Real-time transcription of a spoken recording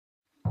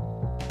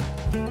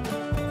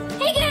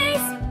Hey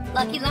guys,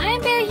 Lucky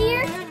Lion Bear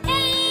here.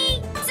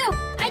 Hey! So,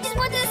 I just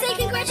wanted to say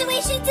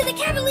congratulations to the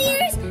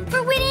Cavaliers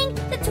for winning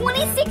the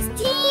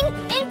 2016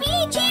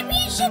 NBA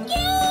Championship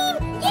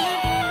game!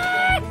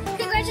 Yeah!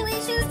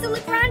 Congratulations to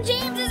Lebron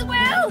James as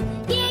well!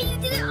 Yeah, you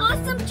did an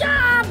awesome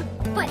job!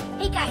 But,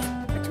 hey guys,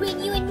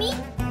 between you and me,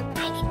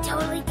 I can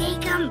totally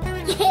take him!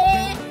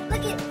 Yeah!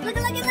 Look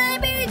at Lucky Lion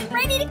Bear is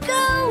ready to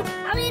go!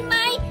 I'm in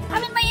my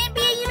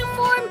NBA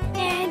uniform,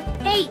 and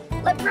hey,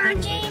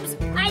 LeBron James,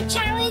 I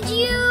challenge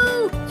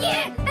you!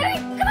 Yeah!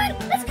 Alright, come on,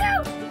 let's go!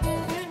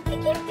 I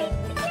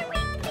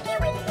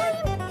can't wait to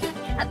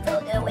win! I'm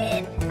totally gonna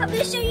win! I'm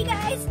gonna show you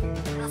guys!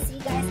 I'll see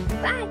you guys.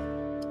 Bye!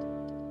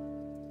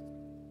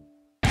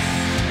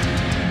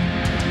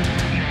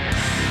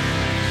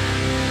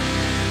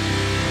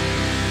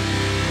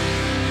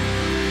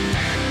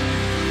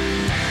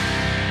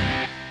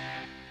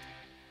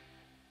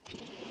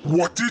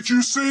 What did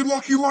you say,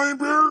 Lucky Lion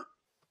Bear?